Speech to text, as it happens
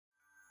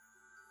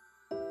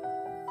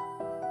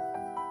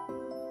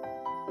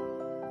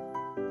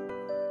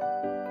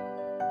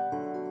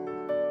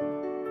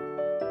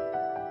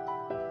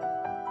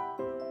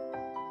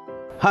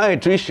Hi,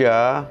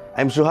 Tricia.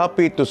 I'm so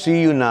happy to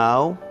see you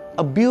now.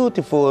 A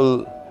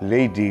beautiful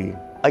lady.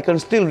 I can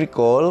still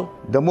recall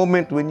the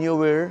moment when you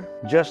were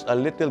just a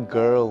little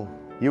girl.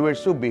 You were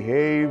so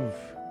behaved,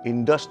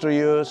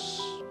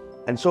 industrious,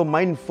 and so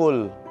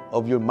mindful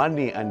of your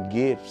money and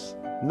gifts.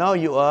 Now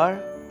you are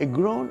a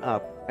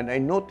grown-up, and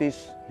I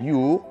notice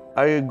you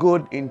are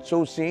good in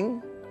choosing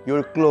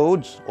your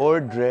clothes or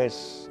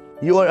dress.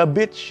 You are a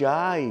bit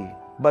shy,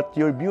 but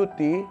your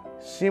beauty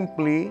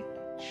simply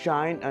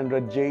shines and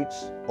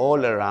radiates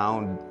all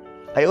around.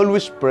 I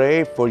always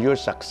pray for your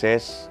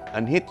success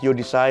and hit your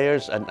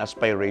desires and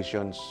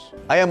aspirations.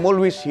 I am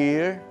always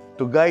here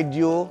to guide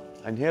you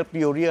and help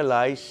you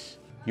realize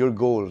your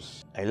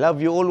goals. I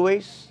love you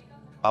always,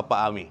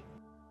 Papa Ami.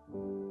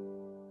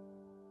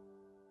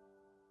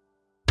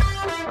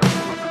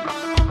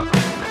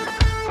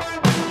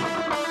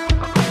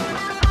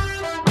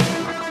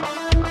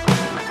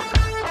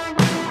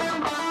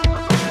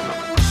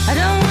 I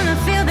don't wanna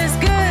feel this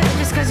good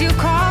just cause you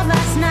called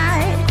last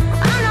night.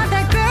 I'm not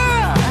that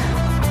girl.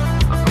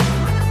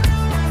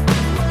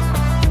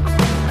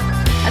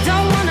 I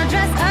don't wanna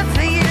dress up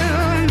for you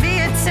and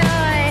be a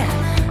toy.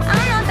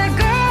 I'm not that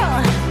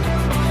girl.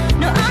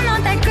 No, I'm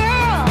not that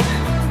girl.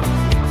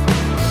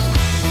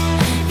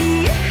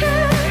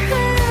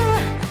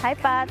 Hi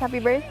Pat,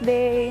 happy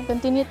birthday.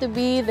 Continue to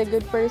be the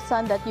good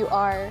person that you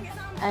are,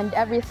 and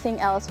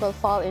everything else will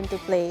fall into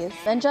place.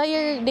 Enjoy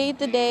your day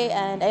today,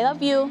 and I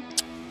love you.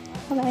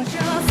 Bye-bye. Your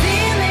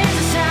feelings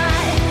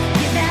aside,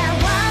 give that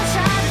wild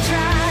shot a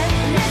try.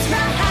 Let's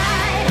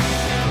ride.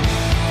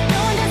 No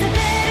one does it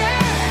better.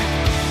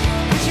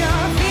 Put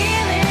your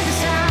feelings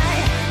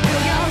aside. Throw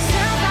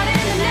yourself out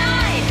in the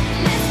night.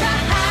 Let's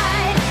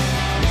ride.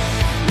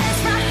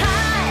 Let's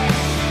ride.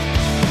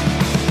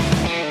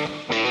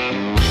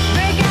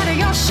 Break out of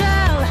your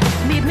shell.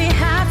 Meet me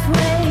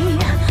halfway.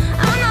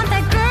 I'm not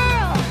that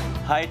girl.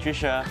 Hi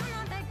Trisha,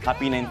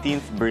 happy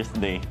 19th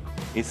birthday.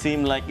 It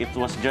seemed like it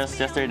was just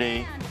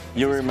yesterday.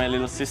 You were my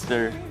little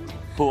sister,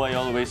 who I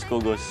always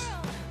kugos.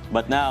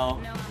 But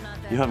now,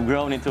 you have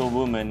grown into a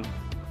woman,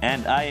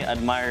 and I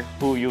admire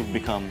who you've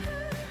become.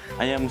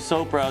 I am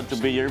so proud to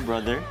be your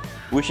brother,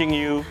 wishing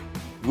you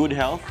good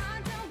health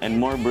and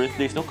more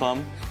birthdays to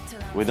come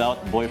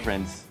without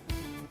boyfriends.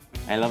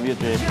 I love you,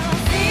 Trish. Your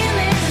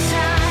feelings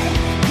aside.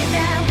 Give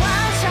that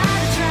wild shot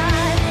a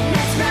try.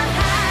 Let's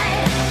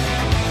ride.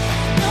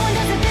 No one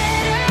does it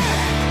better.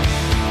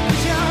 Put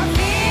your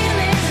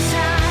feelings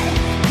aside.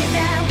 Give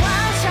that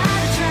wild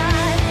shot a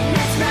try.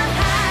 Let's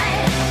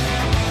ride.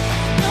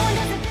 No one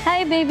does it better. Hi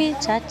baby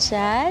Chat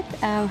Chat.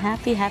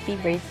 Happy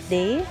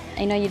birthday.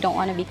 I know you don't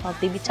want to be called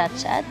baby Chat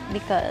Chat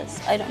because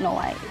I don't know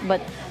why,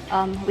 but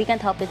we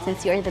can't help it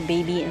since you're the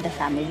baby in the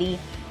family.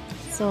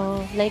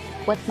 So like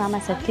what Mama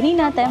said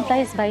kanina, time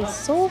flies by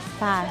so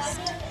fast.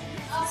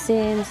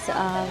 Since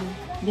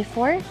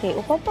before kay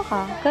upa pa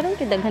ka, karon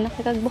kay daghan na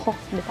kay buhok,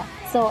 di ba?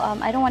 So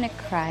I don't want to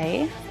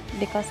cry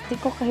because di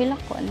ko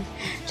kahilakon.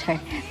 Char.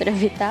 But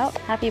bitaw,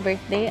 happy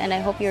birthday, and I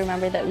hope you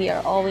remember that we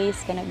are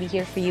always gonna be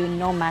here for you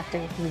no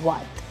matter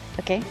what.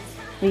 Okay?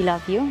 We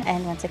love you,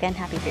 and once again,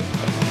 happy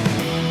birthday.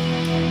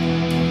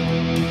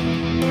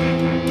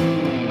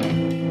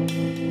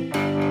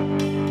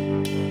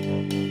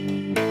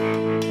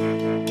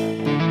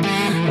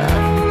 I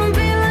don't wanna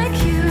be like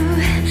you.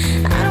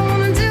 I don't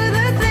wanna do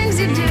the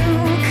things you do.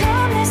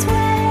 Come this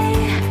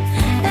way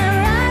and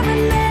ride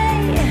with me.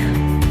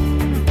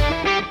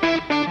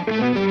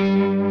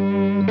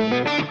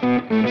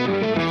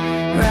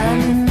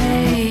 Ride with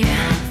me.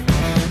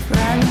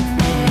 Ride with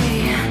me.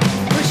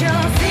 Put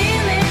your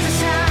feelings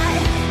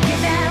aside.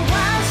 Give that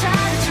wild shot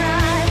a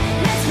try.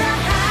 Let's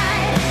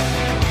ride.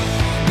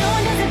 No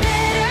one does it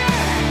better.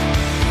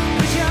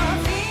 Put your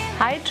feelings.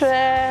 Hi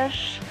Trish!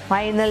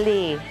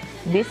 Finally,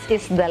 this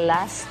is the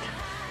last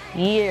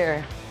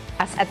year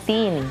as a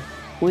teen.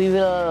 We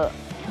will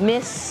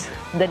miss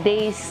the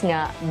days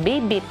nga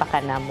baby pa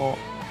ka na mo.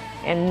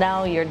 And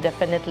now you're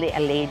definitely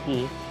a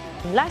lady.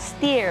 Last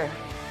year,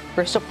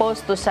 we're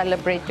supposed to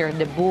celebrate your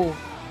debut.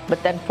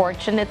 But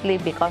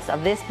unfortunately, because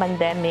of this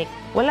pandemic,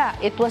 wala.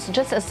 It was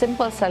just a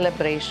simple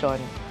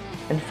celebration.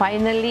 And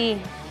finally,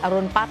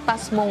 aron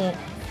patas mong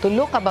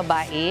tulo ka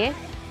babae,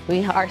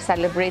 we are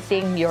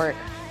celebrating your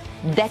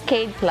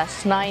decade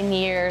plus 9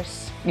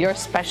 years, your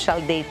special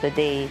day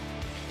today.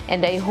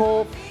 And I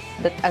hope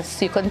that as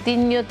you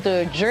continue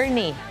to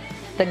journey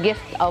the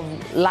gift of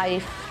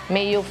life,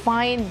 may you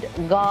find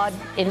God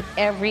in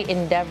every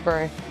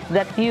endeavor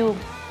that you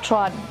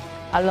trod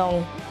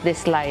along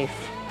this life.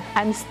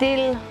 I'm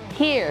still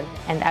here,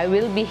 and I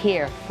will be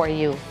here for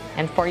you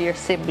and for your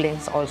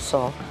siblings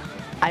also.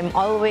 I'm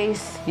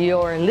always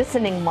your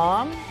listening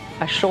mom,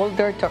 a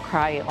shoulder to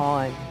cry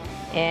on.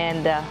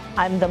 And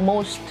I'm the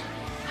most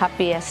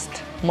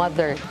happiest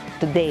mother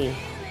today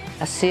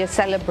as you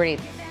celebrate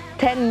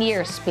 10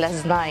 years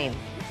plus 9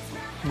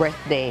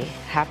 birthday.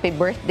 Happy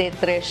birthday,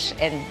 Trish,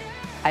 and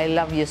I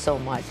love you so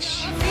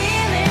much.